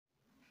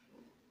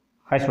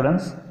Hi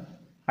students,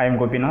 I am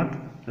Gopinath,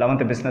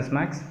 11th Business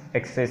Max,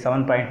 exercise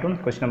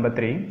 7.2, question number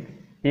 3.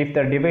 If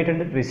the dividend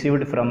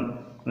received from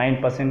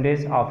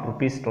 9% of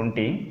rupees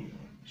 20,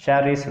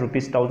 share is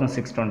rupees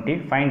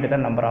 1620, find the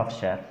number of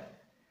share.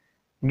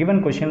 Given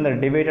question the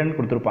dividend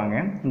கொடுத்திருப்பாங்க.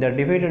 இந்த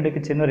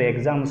dividendக்கு சின்ன ஒரு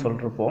example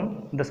சொல்றப்போ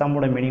இந்த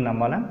சம்மோட meaning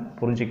நம்மால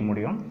புரிஞ்சிக்க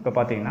முடியும். இப்போ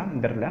பாத்தீங்கன்னா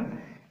இதர்ல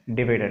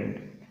dividend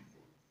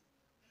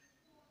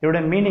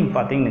இதோட மீனிங்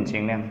பாத்தீங்கன்னு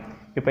வெச்சீங்க.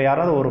 இப்போ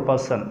யாராவது ஒரு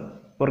பர்சன்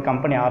ஒரு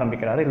கம்பெனி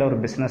ஆரம்பிக்கிறாரு இல்ல ஒரு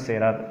பிசினஸ்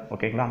செய்றாரு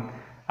ஓகேங்களா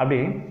அப்படி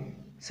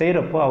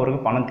செய்யறப்போ அவருக்கு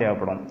பணம்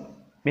தேவைப்படும்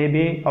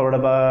மேபி அவரோட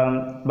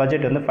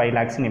பட்ஜெட் வந்து 5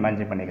 lakhs னு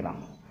இமேஜின் பண்ணிக்கலாம்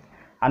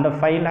அந்த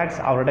 5 lakhs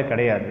அவரோட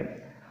கிடையாது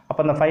அப்ப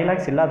அந்த 5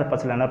 lakhs இல்லாத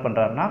பட்சத்துல என்ன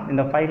பண்றாருன்னா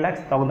இந்த 5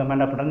 lakhs தகுந்த மாதிரி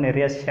என்ன பண்றாரு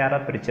நிறைய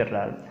ஷேரா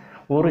பிரிச்சிடுறாரு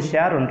ஒரு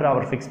ஷேர் வந்து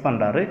அவர் ஃபிக்ஸ்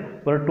பண்றாரு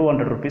ஒரு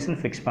 200 rupees னு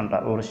ஃபிக்ஸ்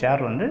பண்றாரு ஒரு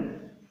ஷேர் வந்து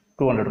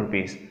 200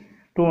 rupees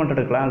 200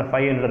 இருக்கலாம் இல்ல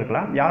 500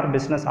 இருக்கலாம் யார்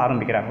பிசினஸ்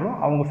ஆரம்பிக்கிறாங்களோ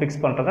அவங்க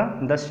ஃபிக்ஸ் பண்றதா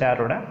இந்த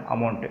ஷேரோட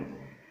அமௌண்ட்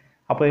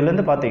அப்போ இதுல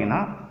இருந்து பாத்தீங்கன்னா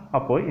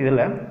அப்போ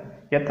இதுல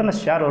எத்தனை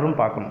ஷேர் வரும்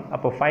பார்க்கணும்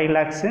அப்போ 5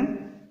 lakhs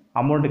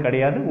அமௌண்ட்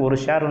கிடையாது ஒரு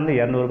ஷேர் வந்து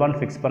 200 ரூபாய்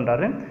ஃபிக்ஸ்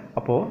பண்றாரு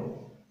அப்போ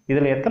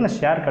இதுல எத்தனை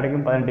ஷேர்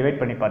கிடைக்கும் பாருங்க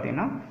டிவைட் பண்ணி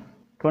பாத்தீங்கன்னா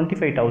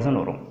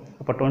 25000 வரும்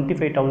அப்போ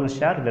 25000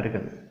 ஷேர் இதுல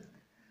இருக்குது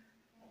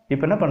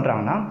இப்போ என்ன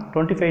பண்றாங்கன்னா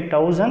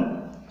 25000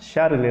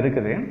 ஷேர் இதுல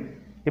இருக்குது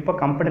இப்போ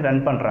கம்பெனி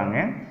ரன் பண்றாங்க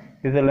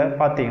இதுல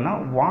பாத்தீங்கன்னா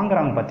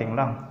வாங்குறாங்க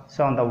பாத்தீங்களா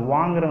சோ அந்த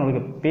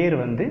வாங்குறவங்களுக்கு பேர்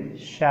வந்து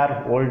ஷேர்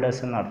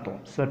ஹோல்டர்ஸ் னு அர்த்தம்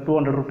சோ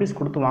 200 rupees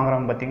கொடுத்து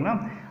வாங்குறாங்க பாத்தீங்களா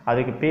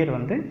அதுக்கு பேர்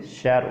வந்து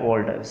ஷேர்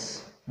ஹோல்டர்ஸ்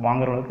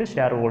வாங்குறவங்களுக்கு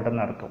ஷேர் ஹோல்டர்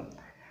னு அர்த்தம்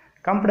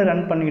கம்பெனி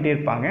ரன் பண்ணிட்டே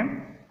இருப்பாங்க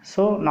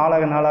சோ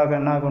நாளாக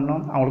என்ன ஆகும்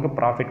அவங்களுக்கு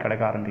profit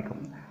கிடைக்க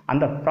ஆரம்பிக்கும்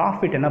அந்த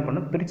profit என்ன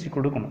பண்ணும் பிரிச்சு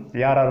கொடுக்கணும்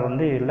யார்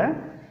வந்து இல்ல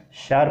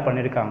ஷேர்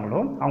பண்ணிருக்காங்களோ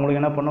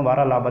அவங்களுக்கு என்ன பண்ணும்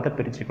வர லாபத்தை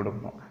பிரிச்சு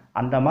கொடுக்கணும்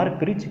அந்த மாதிரி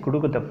பிரிச்சு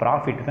கொடுக்கிற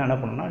profit தான் என்ன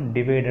பண்ணும்னா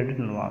டிவைடட்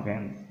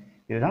னுவாங்க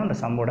இதுதான் அந்த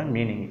சம்மோட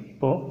மீனிங்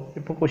இப்போ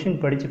क्वेश्चन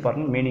படிச்சு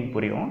பாருங்க மீனிங்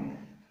புரியும்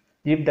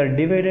if the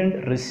dividend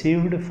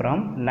received from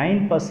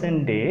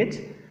 9%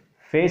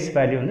 face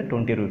value வந்து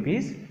 20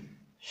 rupees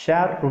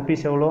share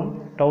rupees எவ்வளோ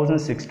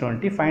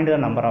 1620 find the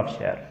number of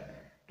share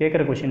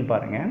கேக்குற क्वेश्चन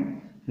பாருங்க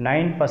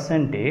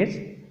 9%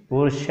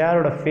 ஒரு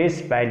ஷேரோட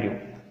face value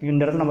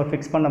இந்த இடத்துல நம்ம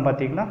ஃபிக்ஸ் பண்ண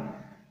பாத்தீங்களா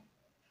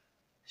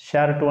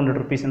ஷேர்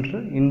 200 rupees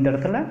ன்ற இந்த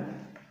இடத்துல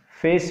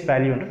face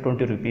value வந்து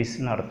 20 rupees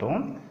னு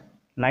அர்த்தம்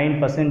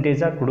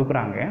 9%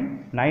 கொடுக்குறாங்க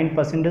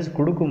 9%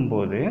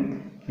 கொடுக்கும்போது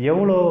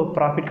எவ்வளோ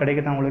profit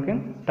கிடைக்குது உங்களுக்கு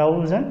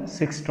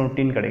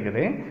 1620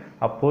 கிடைக்குது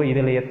அப்போ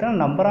இதுல எத்தனை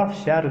நம்பர் ஆஃப்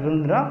ஷேர்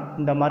இருந்தா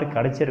இந்த மாதிரி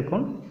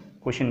கிடைச்சிருக்கும்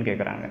क्वेश्चन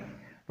கேக்குறாங்க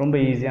ரொம்ப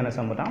ஈஸியான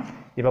சம் தான்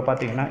இப்போ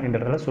பாத்தீங்கன்னா இந்த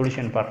இடத்துல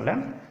சொல்யூஷன் பார்ட்ல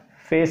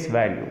ஃபேஸ்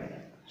வேல்யூ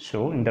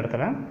சோ இந்த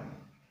இடத்துல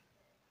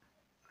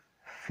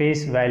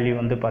ஃபேஸ் வேல்யூ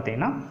வந்து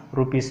பாத்தீங்கன்னா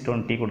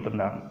 ₹20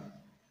 கொடுத்திருந்தாங்க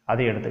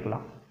அதை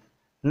எடுத்துக்கலாம்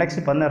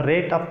நெக்ஸ்ட் பண்ண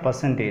ரேட் ஆஃப்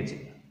பர்சன்டேஜ்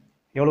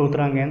எவ்வளவு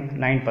ஊத்துறாங்க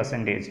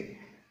 9%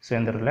 சோ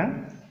இந்த இடத்துல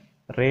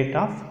rate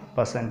of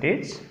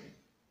percentage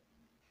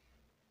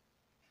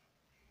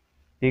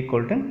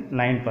equal to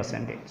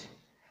 9%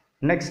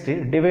 next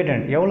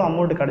dividend எவ்வளவு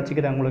அமௌண்ட்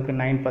கிடைச்சிக்குது உங்களுக்கு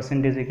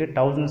 9% க்கு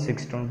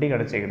 1620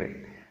 கிடைச்சிக்குது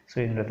சோ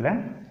இந்த இடத்துல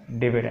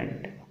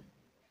dividend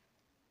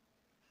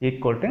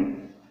equal to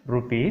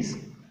rupees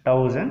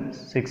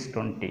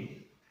 1620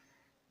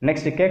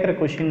 next கேக்குற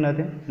क्वेश्चन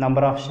அது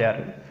number of share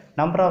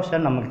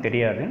நமக்கு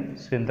தெரியாது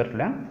சோ இந்த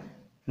இடத்துல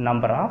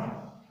number of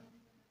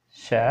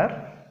share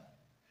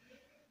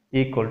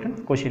equal to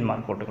question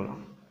mark போட்டுக்கலாம்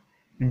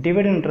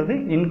dividendன்றது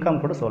income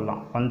கூட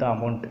சொல்லலாம் அந்த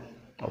amount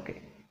ஓகே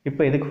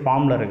இப்போ இதுக்கு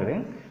ஃபார்முலா இருக்குது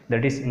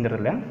that is இந்த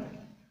இடத்துல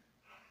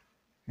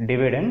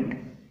dividend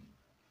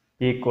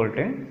equal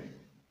to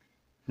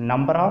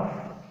number of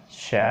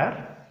share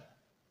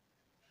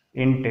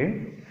into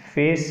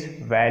face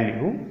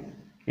value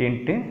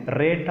into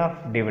rate of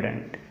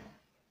dividend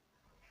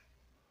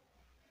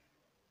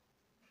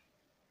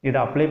இத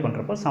அப்ளை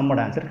பண்றப்போ சம்மோட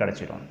ஆன்சர்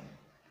கிடைச்சிடும்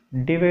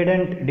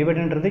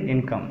டிவிடெண்ட்ன்றது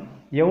இன்கம்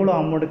எவ்வளவு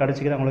அமௌண்ட்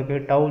கிடைச்சிக்குது உங்களுக்கு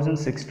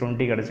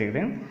 1620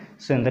 கிடைச்சிக்குது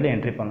சோ இதல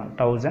என்ட்ரி பண்ணலாம்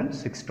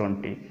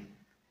 1620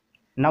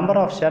 நம்பர்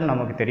ஆஃப் ஷேர்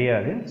நமக்கு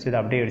தெரியாது சோ இத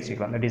அப்படியே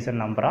எடுத்துக்கலாம் that is the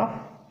number of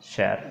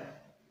share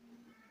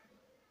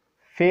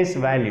face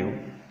value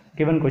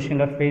given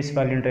question la face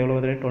value ன்ற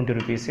எவ்வளவு 20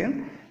 rupees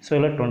சோ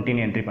இதல 20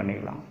 னு என்ட்ரி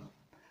பண்ணிக்கலாம்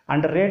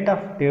and rate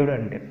of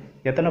dividend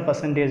எத்தனை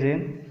percentage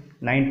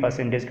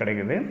 9%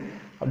 கிடைக்குது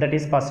that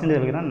is percentage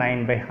இருக்குனா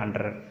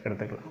 9/100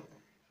 எடுத்துக்கலாம்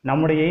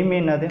நம்மளுடைய எய்ம்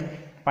என்னது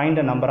find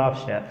the number of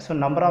share so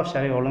number of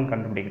share எவ்வளவு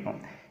கண்டுபிடிக்கணும்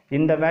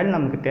இந்த வேல்யூ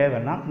நமக்கு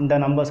தேவைன்னா இந்த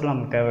நம்பர்ஸ்லாம்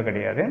நமக்கு தேவை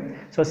கிடையாது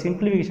சோ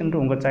சிம்பிளிஃபிகேஷன்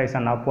உங்க சாய்ஸ்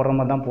நான் போற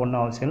மாதிரி தான்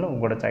போடணும் அவசியம் இல்ல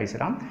உங்களோட சாய்ஸ்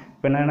தான்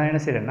இப்போ நான்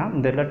என்ன செய்றேன்னா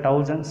இந்த இடத்துல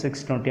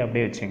 1620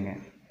 அப்படியே வெச்சீங்க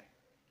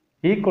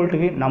ஈக்குவல்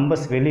டு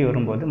நம்பர்ஸ் வெளிய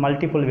வரும்போது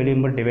மல்டிபிள் வெளிய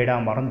வரும்போது டிவைட் ஆ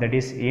மாறும் that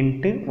is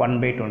into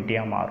 1/20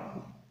 ஆ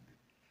மாறும்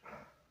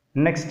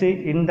next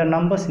இந்த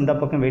நம்பர்ஸ் இந்த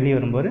பக்கம் வெளிய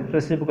வரும்போது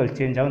ரெசிப்ரோக்கல்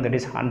சேஞ்ச் ஆகும் that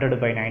is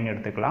 100/9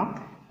 எடுத்துக்கலாம்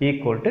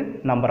equal to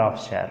number of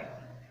share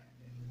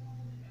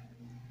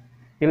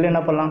இல்ல என்ன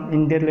பண்ணலாம்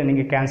இந்த இடத்துல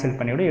நீங்க கேன்சல்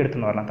பண்ணி விட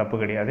எடுத்துட்டு வரலாம் தப்பு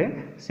கிடையாது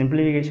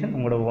சிம்பிளிஃபிகேஷன்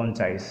உங்களோட ஓன்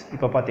சாய்ஸ்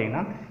இப்போ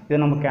பாத்தீங்கன்னா இத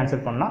நம்ம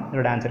கேன்சல் பண்ணா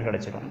இதோட ஆன்சர்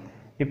கிடைச்சிடும்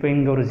இப்போ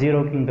இங்க ஒரு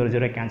 0 க்கு இங்க ஒரு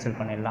 0 கேன்சல்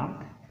பண்ணிடலாம்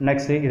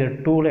நெக்ஸ்ட்டு இது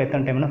 2ல்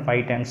எத்தனை டைம்னா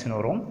 5 டைம்ஸ்னு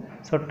வரும்.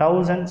 ஸோ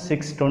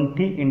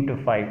 1620 இன்ட்டு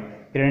 5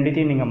 இது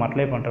ரெண்டுத்தையும் நீங்கள்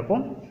மல்டிப்ளை பண்ணுறப்போ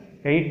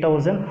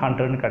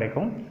 8100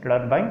 கிடைக்கும்.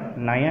 Divide by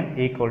 9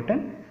 equal to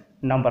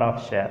number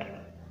of share.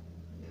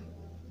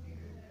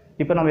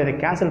 இப்போ நம்ம இதை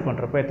கேன்சல்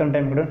பண்ணுறப்போ எத்தனை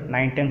டைம் கூட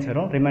 9 டைம்ஸ்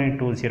வரும், ரிமைனிங்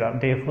 20.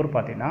 தேர்ஃபோர்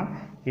பார்த்தீங்கன்னா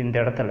இந்த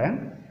இடத்துல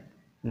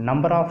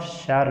நம்பர் ஆஃப்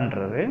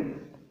ஷேர்ன்றது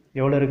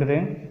எவ்வளோ இருக்குது,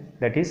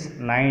 தட் இஸ்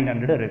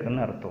 900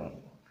 இருக்குதுன்னு அர்த்தம்.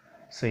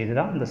 ஸோ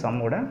இதுதான் இந்த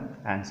சம்மோட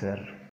ஆன்சர்.